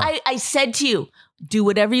car. No, I said to you, do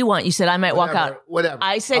whatever you want. You said I might walk out. Whatever.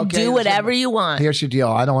 I said do whatever you want. Here's the deal.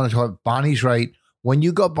 I don't want to talk. Bonnie's right. When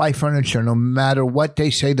you go buy furniture, no matter what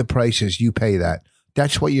they say the price is, you pay that.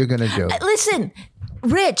 That's what you're going to do. Listen,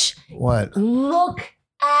 Rich. What? Look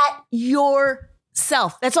at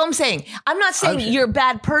yourself. That's all I'm saying. I'm not saying you're a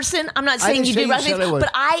bad person. I'm not saying you did right things.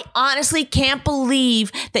 But I honestly can't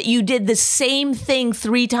believe that you did the same thing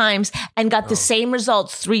 3 times and got the same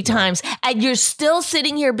results 3 times. And you're still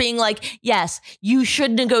sitting here being like, yes, you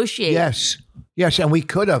should negotiate. Yes, and we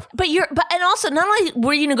could have. And also, not only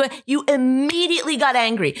were you you immediately got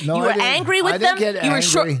angry. No, you were angry with them. You were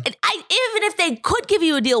short. Even if they could give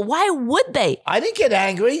you a deal, why would they? I didn't get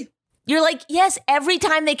angry. You're like, yes, every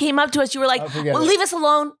time they came up to us, you were like, well, leave us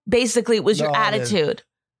alone. Basically, it was your attitude.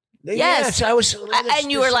 Yes, I was.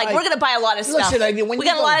 And you were like, we're going to buy a lot of stuff. Listen, we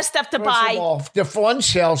got a lot of stuff to buy. The one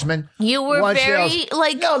salesman. You were very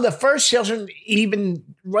No, the first salesman, even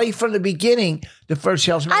right from the beginning, the first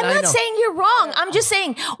salesman. I'm not saying you're wrong. I'm just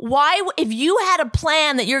saying, why, if you had a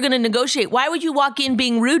plan that you're going to negotiate, why would you walk in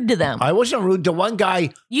being rude to them? I wasn't rude. The one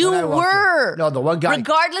guy. You were. No, the one guy.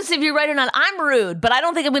 Regardless if you're right or not, I'm rude, but I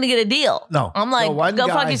don't think I'm going to get a deal. No. I'm like, go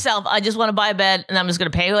fuck yourself. I just want to buy a bed and I'm just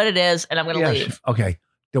going to pay what it is and I'm going to leave. Okay.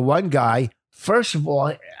 The one guy, first of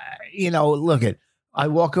all, look I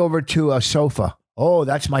walk over to a sofa. Oh,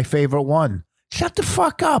 that's my favorite one. Shut the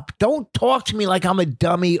fuck up. Don't talk to me like I'm a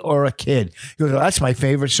dummy or a kid. He goes, that's my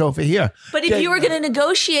favorite sofa here. But if you were going to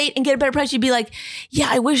negotiate and get a better price, you'd be like, yeah,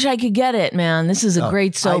 I wish I could get it, man. This is a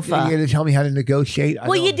great sofa. You're going to tell me how to negotiate?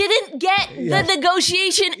 Well, you didn't get the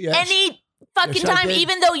negotiation any fucking Yes, I time, did.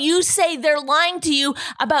 even though you say they're lying to you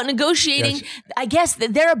about negotiating. Yes. I guess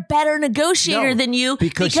that they're a better negotiator No, than you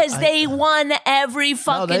because they won every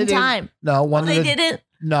fucking didn't. time. No, one They of the, didn't.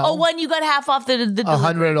 No. Oh, one you got half off the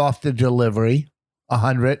 100 off the delivery.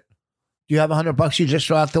 100. Do you have $100 you just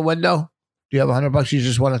throw out the window? Do you have $100 you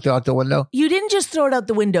just want to throw out the window? You didn't just throw it out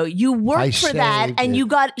the window. You worked I for that, saved and it. you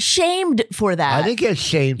got shamed for that. I didn't get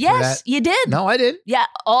shamed for Yes, that. you did. No, I didn't. Yeah,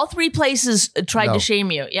 all three places tried No. to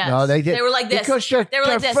shame you. Yes. No, they did. They were like this. Because they're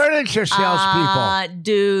like this. furniture salespeople.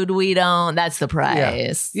 Dude, we don't. That's the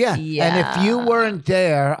price. Yeah. And if you weren't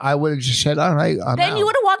there, I would have just said, all right, I'm then out. you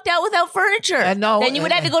would have walked out without furniture. And no, then you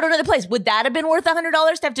would have to go to another place. Would that have been worth $100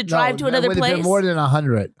 to have to drive to another it would have place? been more than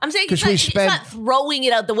 100. I'm saying 'Cause it's not throwing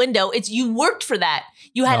it out the window. It's you worked for that.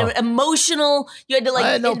 You had No. an emotional. You had to I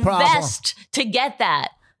had no problem. invest to get that.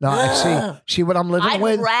 No, see what I'm living I'd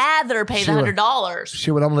with? rather pay the See what- $100. See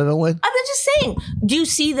what I'm living with? I'm just saying. Do you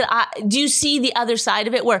see Do you see the other side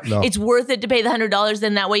of it, where No. it's worth it to pay the $100?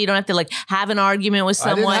 Then that way you don't have to like have an argument with I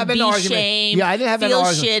didn't someone, have an be argument. shamed, Yeah, I didn't have feel an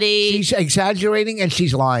argument. shitty. She's exaggerating and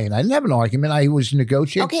she's lying. I didn't have an argument. I was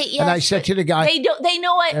negotiating. Okay, yes, and I said to the guy, They don't. They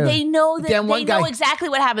know what. They know that. Then one They know guy- exactly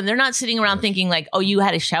what happened. They're not sitting around thinking like, "Oh, you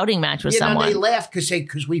had a shouting match with someone." they laughed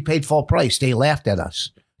because we paid full price. They laughed at us.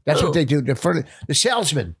 That's Who? what they do. The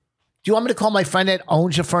salesman. Do you want me to call my friend that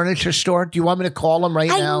owns a furniture store? Do you want me to call him right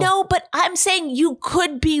now? I know, but I'm saying you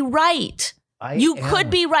could be right. You could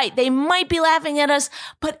be right. They might be laughing at us,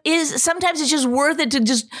 but sometimes it's just worth it to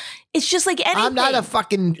just. It's just like anything. I'm not a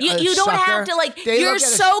fucking You don't sucker. have to like. They You're look at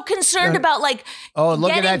us- so concerned about like. Oh, look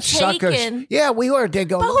at getting that suckers. taken. Yeah, we were. They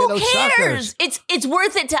go, But look who at those cares? suckers. It's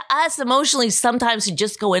worth it to us emotionally sometimes to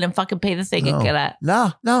just go in and fucking pay the thing and get out.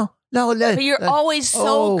 No. But you're always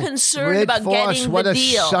so concerned Red about Foss, getting what the a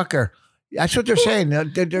deal. sucker. That's what they're saying. They're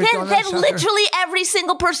Then calling that sucker. literally every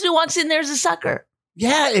single person who walks in there is a sucker.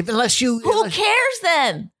 Yeah, unless you. Who cares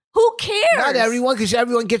then? Who cares? Not everyone, because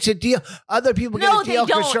everyone gets a deal. Other people get No, a deal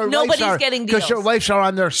they because don't. their Nobody's wives are getting because their deals. wives are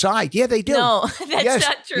on their side. Yeah, they do. No, that's yes,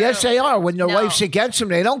 not true. Yes, they are. When their No. wife's against them,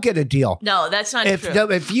 they don't get a deal. No, that's not If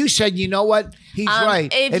true. if you said, you know what, he's right.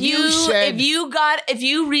 If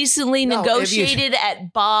you recently No, if you- negotiated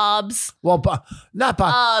at Bob's, well, not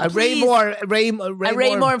Bob. please- Ray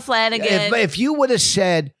Moore and Flanagan. If you would have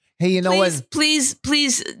said, hey, you know what? please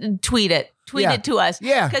tweet it. Tweet Yeah. it to us.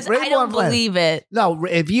 Yeah, because Ray I Moore don't and Flanagan. believe it. No,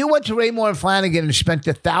 if you went to Raymore and Flanagan and spent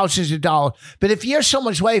the thousands of dollars, but if you're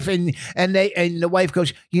someone's wife and the wife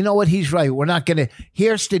goes, you know what, he's right. We're not gonna.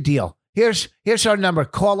 Here's the deal. Here's our number.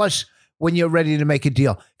 Call us when you're ready to make a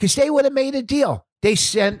deal, because they would have made a deal. They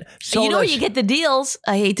sent. You know where us- you get the deals?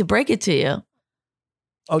 I hate to break it to you.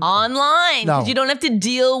 Oh, Online, No. because you don't have to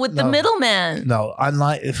deal with the No. middleman. no,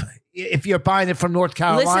 online. If you're buying it from North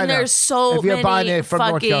Carolina, Listen, there's so if you're many buying it from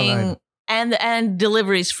North Carolina. fucking and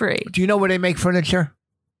delivery's free. Do you know where they make furniture?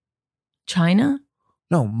 China?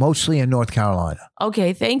 No, mostly in North Carolina.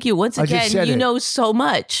 Okay, thank you. Once I just again, said you it. know so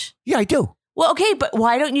much. Yeah, I do. Well, okay, but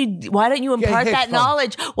why don't you impart hey, that phone.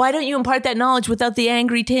 knowledge? Why don't you impart that knowledge without the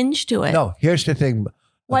angry tinge to it? No, here's the thing.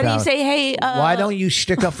 Why do you about- say, hey, why don't you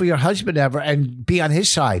stick up for your husband ever and be on his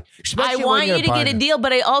side? I Especially when want you're you to get a partner. deal,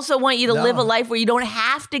 but I also want you to No. live a life where you don't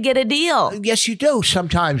have to get a deal. Yes, you do.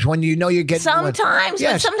 Sometimes when you know you're getting Sometimes, but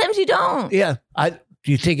Yes. sometimes you don't. Yeah.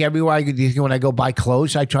 Do you think everywhere I go, do you think when I go buy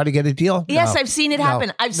clothes, I try to get a deal? Yes, No. I've seen it No.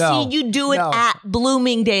 happen. I've No. seen you do it No. at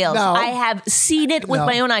Bloomingdale's. No. I have seen it with No.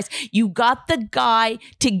 my own eyes. You got the guy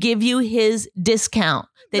to give you his discount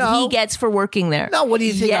that No. he gets for working there. No, what do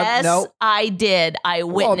you think? Yes, No. I did. I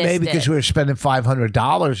witnessed Well, maybe it. because we were spending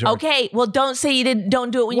 $500. Okay, well, don't say you didn't. Don't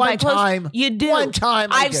do it when you One buy clothes. time. You do. One time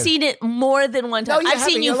I I've did. seen it more than one No, time. you I've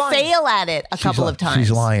haven't. seen You're you lying. fail at it a couple of times. She's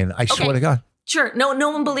lying. I swear Okay. to God. Sure. No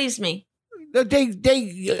one believes me.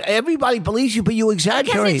 Everybody believes you, but you Because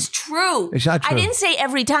exaggerate. it's true. It's not I true. didn't say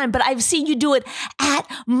every time, but I've seen you do it at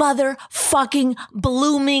motherfucking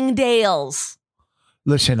Bloomingdale's.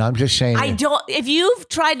 Listen, I'm just saying. I don't. If you've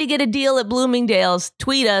tried to get a deal at Bloomingdale's,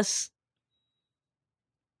 tweet us.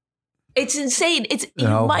 It's insane.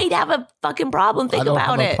 No. You might have a fucking problem. Think I don't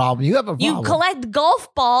about have a it. problem. You have a problem. You collect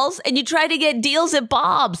golf balls and you try to get deals at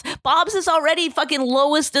Bob's. Bob's is already fucking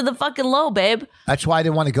lowest of the fucking low, babe. That's why I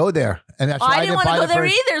didn't want to go there. And that's why I didn't want to buy go the there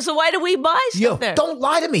first- either. So why do we buy stuff Yo, there? don't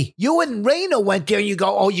lie to me. You and Raina went there and you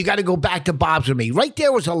go, oh, you got to go back to Bob's with me. Right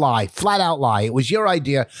there was a lie, flat out lie. It was your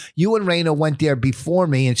idea. You and Raina went there before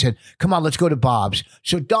me and said, come on, let's go to Bob's.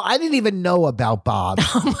 So I didn't even know about Bob's.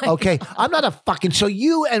 Okay. I'm not a fucking, so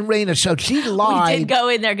you and Raina, so she lied. We did go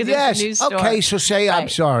in there because it was Yes. a news store. Okay. So say, I'm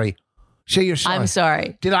Right. sorry. Say you're sorry. I'm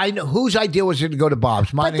sorry. Did I know whose idea was it to go to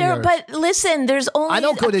Bob's? Mine and yours. But listen, there's only I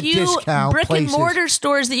don't go a to few discount brick places. and mortar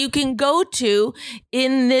stores that you can go to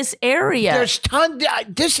in this area. There's tons.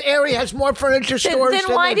 This area has more furniture stores.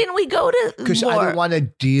 Then why didn't we go to Because I more? don't want to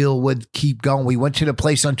deal with keep going. We went to the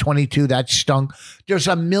place on 22 that stunk. There's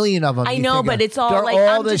a million of them. I know, but it's all they're like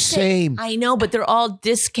all I'm the just saying- same. I know, but they're all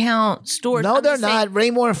discount stores. No, I'm they're just saying- not.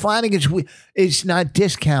 Raymore and Flanagan's. It's not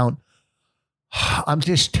discount. I'm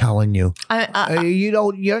just telling you. You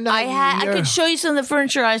don't. You're not. I could show you some of the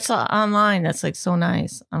furniture I saw online. That's like so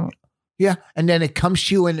nice. Yeah, and then it comes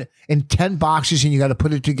to you in 10 boxes, and you got to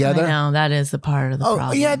put it together. I know that is the part of the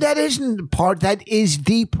problem. Yeah, that isn't the part. That is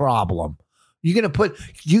the problem. You're gonna put.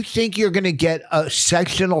 You think you're gonna get a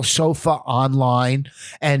sectional sofa online,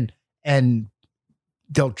 and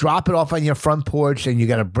they'll drop it off on your front porch, and you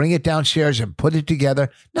got to bring it downstairs and put it together.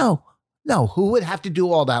 No. Who would have to do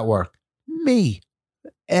all that work? Me.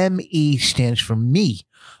 M-E stands for me.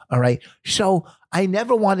 All right. So I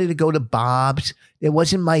never wanted to go to Bob's. It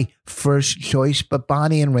wasn't my first choice, but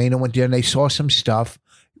Bonnie and Raina went there and they saw some stuff,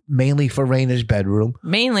 mainly for Raina's bedroom.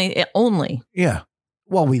 Only. Yeah.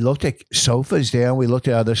 Well, we looked at sofas there and we looked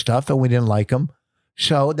at other stuff and we didn't like them.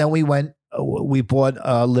 So then we bought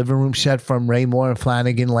a living room set from Raymore and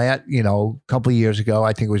Flanagan, a couple of years ago.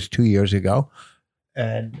 I think it was 2 years ago.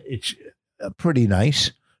 And it's pretty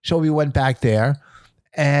nice. So we went back there.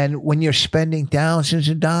 And when you're spending thousands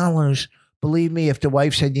of dollars, believe me, if the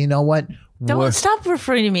wife said, you know what? Don't stop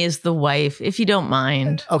referring to me as the wife, if you don't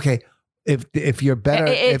mind. Okay. If you're better,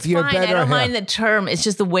 it's if you're fine. better, I don't mind the term. It's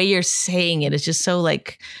just the way you're saying it. It's just so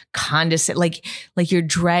like condescending, like you're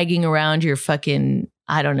dragging around your fucking,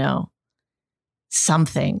 I don't know,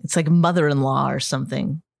 something. It's like mother-in-law or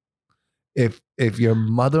something. If your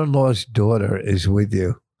mother-in-law's daughter is with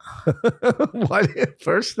you,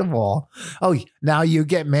 first of all, now you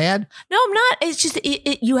get mad? No, I'm not. It's just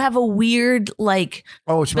you have a weird,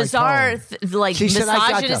 it's bizarre,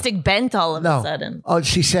 misogynistic bent all of No. a sudden. Oh,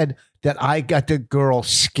 she said that I got the girl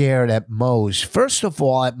scared at Moe's. First of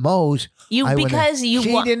all, at Moe's, she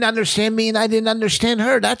didn't understand me and I didn't understand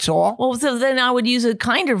her. That's all. Well, so then I would use a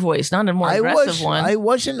kinder voice, not a more aggressive one. I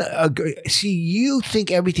wasn't. See, you think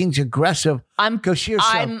everything's aggressive because you're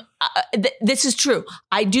this is true.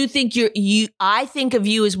 I do think I think of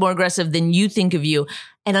you as more aggressive than you think of you.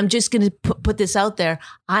 And I'm just going to put this out there.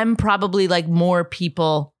 I'm probably like more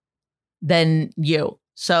people than you.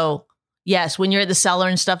 So yes, when you're at the cellar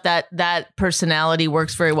and stuff, that personality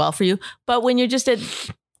works very well for you. But when you're just at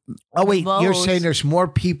you're saying there's more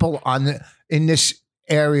people in this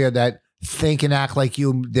area that think and act like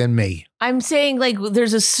you than me. I'm saying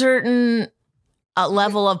there's a certain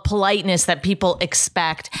level of politeness that people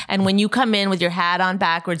expect. And when you come in with your hat on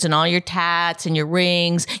backwards and all your tats and your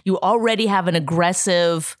rings, you already have an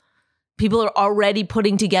aggressive. People are already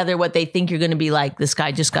putting together what they think you're going to be like. This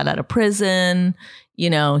guy just got out of prison.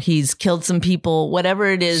 He's killed some people, whatever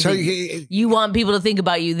it is. So you want people to think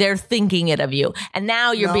about you. They're thinking it of you. And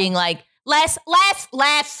now you're being like, less,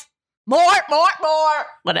 more,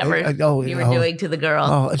 whatever you were doing to the girl.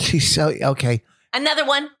 Oh, she's so, okay. Another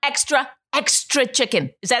one, extra chicken.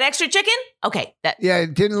 Is that extra chicken? Okay. Yeah,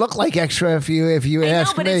 it didn't look like extra if you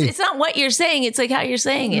asked me. But it's not what you're saying. It's like how you're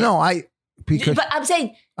saying it. No, but I'm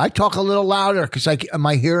saying I talk a little louder because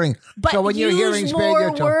my hearing. But so when your hearing's bad,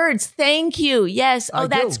 more words. Thank you. Yes. Oh,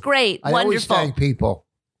 that's great. I Wonderful. always thank people.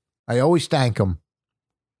 I always thank them.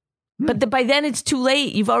 But by then it's too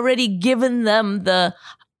late. You've already given them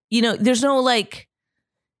there's no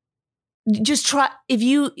just try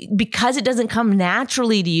because it doesn't come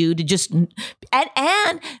naturally to you to just,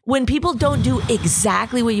 and when people don't do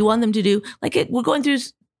exactly what you want them to do, we're going through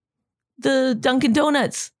the Dunkin'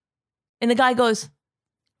 Donuts and the guy goes,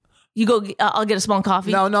 you go, I'll get a small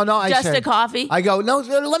coffee. No. Just a coffee. I go, no,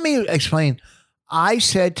 let me explain. I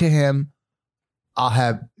said to him, I'll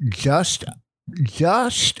have just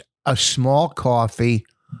a small coffee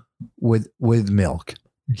with milk.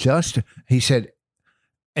 He said,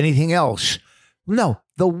 anything else? No,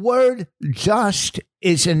 the word just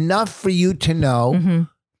is enough for you to know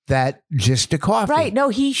that just a coffee. Right. No,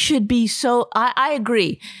 he should be I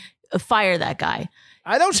agree. Fire that guy.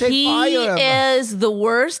 I don't say fire him. He is the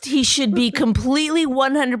worst. He should be completely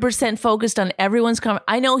 100% focused on everyone's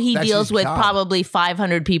I know That's deals with probably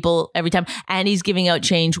 500 people every time, and he's giving out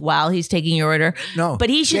change while he's taking your order. No. But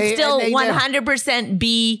he should still 100%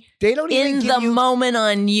 be in the moment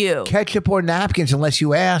on you. Ketchup or napkins unless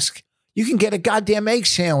you ask. You can get a goddamn egg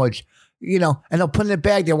sandwich, and they'll put it in a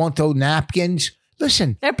bag. They won't throw napkins.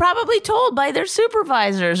 Listen, They're probably told by their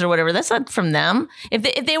supervisors or whatever. That's not from them.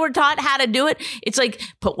 If they were taught how to do it, it's like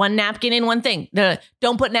put one napkin in one thing.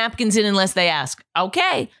 Don't put napkins in unless they ask.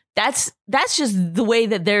 Okay. That's just the way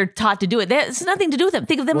that they're taught to do it. It's nothing to do with them.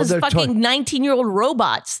 Think of them as fucking 19-year-old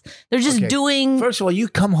robots. They're just doing. First of all, you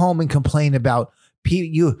come home and complain about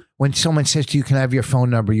you when someone says to you, "Can I have your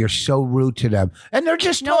phone number?" You're so rude to them, and they're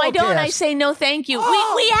just no. I don't. I say no, thank you.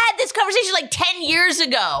 Oh. We had this conversation like 10 years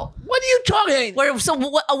ago. What are you talking? Where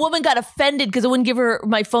a woman got offended because I wouldn't give her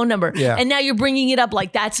my phone number, and now you're bringing it up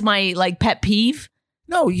like that's my like pet peeve.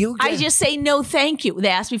 No, I just say no, thank you. They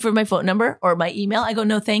ask me for my phone number or my email. I go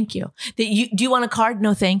no, thank you. Do you want a card?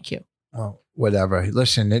 No, thank you. Oh, whatever.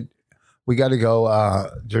 Listen, we got to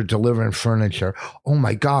go. They're delivering furniture. Oh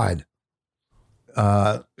my God.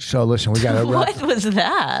 So listen, we got to. What was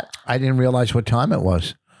that? I didn't realize what time it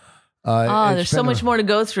was. There's so much more to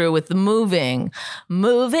go through with the moving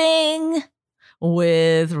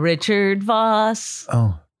with Richard Voss.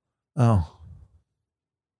 Oh.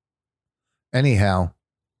 Anyhow,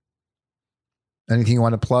 anything you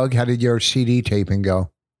want to plug? How did your CD taping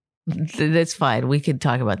go? That's fine. We could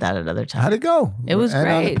talk about that another time. How'd it go? It was great.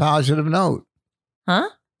 On a positive note. Huh?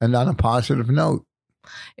 And on a positive note.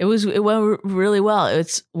 It went really well. There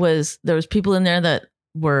was people in there that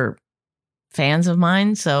were fans of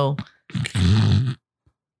mine, so I'm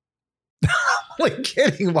only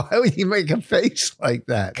kidding. Why would you make a face like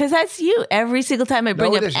that? Because that's you. Every single time I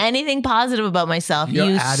bring up anything positive about myself,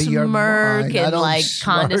 you smirk and like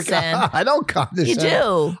condescend. I don't condescend. You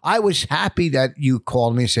do. I was happy that you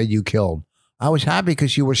called me and said you killed. I was happy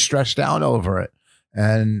because you were stressed out over it.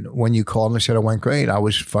 And when you called me and said it went great, I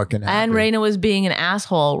was fucking happy. And Raina was being an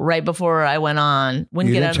asshole right before I went on.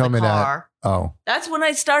 Wouldn't get out of the car. That. Oh. That's when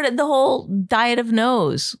I started the whole diet of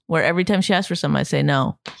no's, where every time she asked for something, I say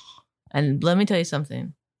no. And let me tell you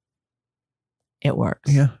something. It works.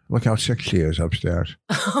 Yeah. Look how sick she is upstairs.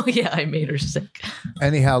 Oh, yeah. I made her sick.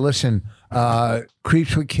 Anyhow, listen,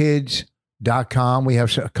 creepswithkids.com. We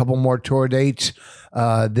have a couple more tour dates.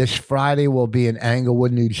 This Friday will be in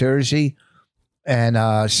Englewood, New Jersey, and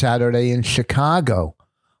Saturday in Chicago.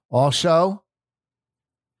 Also,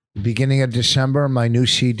 beginning of December, my new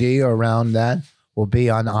CD or around that will be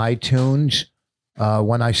on iTunes,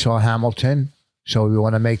 When I Saw Hamilton. So we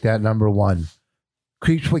want to make that number one.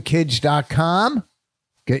 Creepswithkids.com.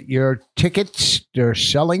 Get your tickets. They're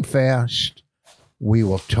selling fast. We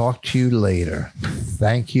will talk to you later.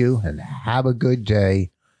 Thank you and have a good day.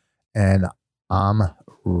 And I'm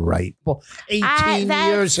right. Well, 18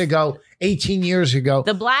 years ago.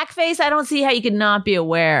 The blackface, I don't see how you could not be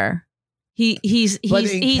aware. He's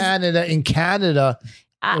Canada.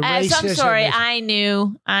 I'm sorry. I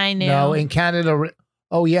knew. No, in Canada.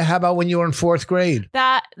 Oh yeah. How about when you were in fourth grade?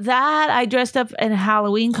 That I dressed up in a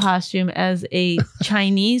Halloween costume as a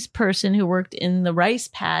Chinese person who worked in the rice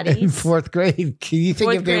paddies in fourth grade. Can you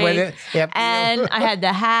think if they went in? Yep. And I had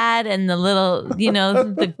the hat and the little,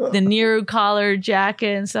 the Nehru collar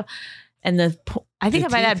jacket and stuff. And I think I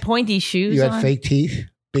might have had pointy shoes. You had fake teeth.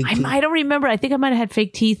 Big teeth. I don't remember. I think I might have had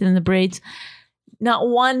fake teeth in the braids. Not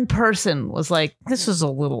one person was like, "This is a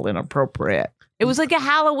little inappropriate." It was like a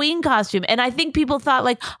Halloween costume. And I think people thought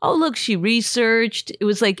like, oh, look, she researched. It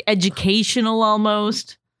was like educational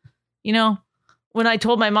almost. When I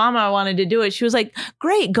told my mom I wanted to do it, she was like,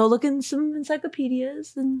 great, go look in some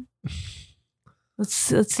encyclopedias and let's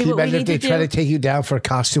see what we need to do. Can you imagine if they try to take you down for a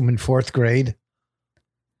costume in fourth grade?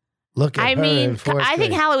 Look at her in fourth grade. I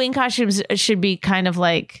think Halloween costumes should be kind of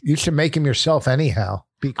like... You should make them yourself anyhow.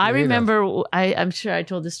 I remember, I'm sure I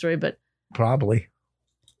told this story, but... Probably.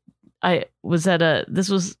 I was at this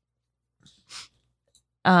was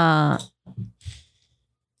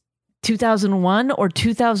 2001 or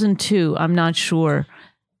 2002. I'm not sure.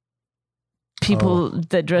 People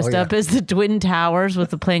that dressed up as the Twin Towers with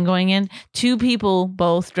the plane going in. Two people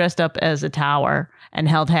both dressed up as a tower and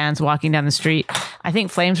held hands walking down the street. I think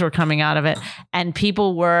flames were coming out of it. And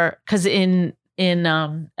people were, because in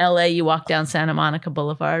LA, you walk down Santa Monica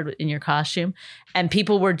Boulevard in your costume and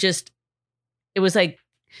people were just, it was like,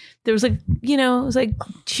 there was like, it was like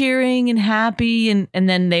cheering and happy. And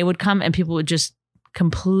then they would come and people would just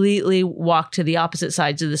completely walk to the opposite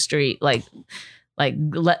sides of the street.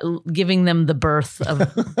 Giving them the birth of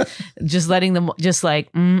just letting them just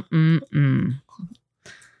like,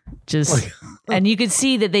 just, and you could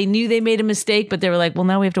see that they knew they made a mistake, but they were like, well,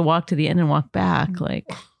 now we have to walk to the end and walk back. Like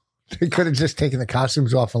they could have just taken the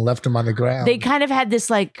costumes off and left them on the ground. They kind of had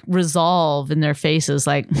this like resolve in their faces.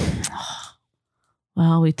 Like,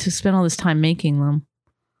 well, we spent all this time making them.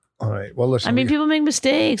 All right. Well, listen. I mean, people make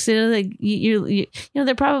mistakes. They're like,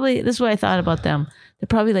 they're probably, this is what I thought about them. they're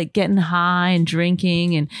probably like getting high and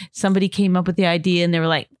drinking, and somebody came up with the idea and they were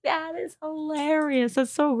like, that is hilarious.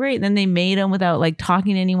 That's so great. And then they made them without like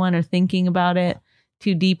talking to anyone or thinking about it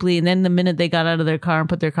too deeply. And then the minute they got out of their car and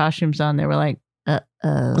put their costumes on, they were like,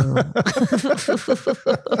 uh-oh.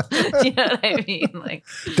 You know what I mean? Like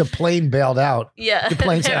The plane bailed out. yeah. The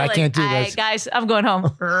plane said, They were I like, can't do "All right, this." guys, I'm going home.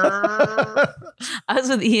 I was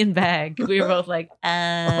with Ian Bagg. We were both like,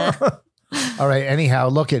 All right. Anyhow,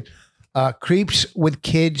 look at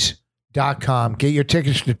creepswithkids.com. Get your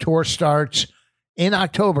tickets. The tour starts in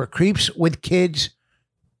October.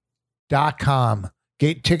 Creepswithkids.com.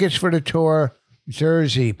 Get tickets for the tour.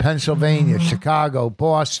 Jersey, Pennsylvania, Chicago,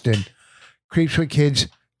 Boston.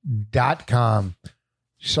 Creepswithkids.com.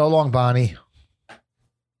 So long, Bonnie.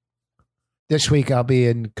 This week I'll be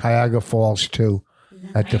in Cuyahoga Falls too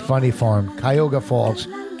at the Funny Farm. Cuyahoga Falls.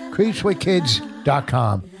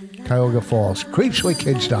 Creepswithkids.com. Cuyahoga Falls.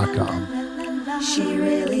 Creepswithkids.com. She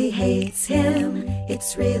really hates him,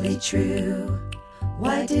 it's really true.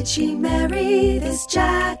 Why did she marry this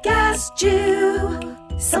jackass Jew?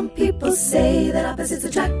 Some people say that opposites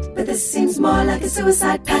attract, but this seems more like a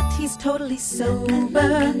suicide pact. He's totally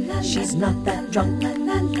sober, she's not that drunk.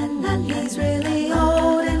 He's really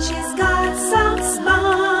old and she's got some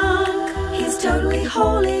spunk. He's totally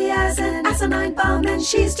holy as an asinine bomb, and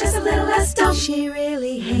she's just a little less dumb. She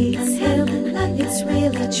really hates him, it's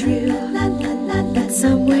really true. But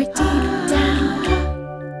somewhere deep down,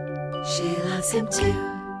 she loves him too.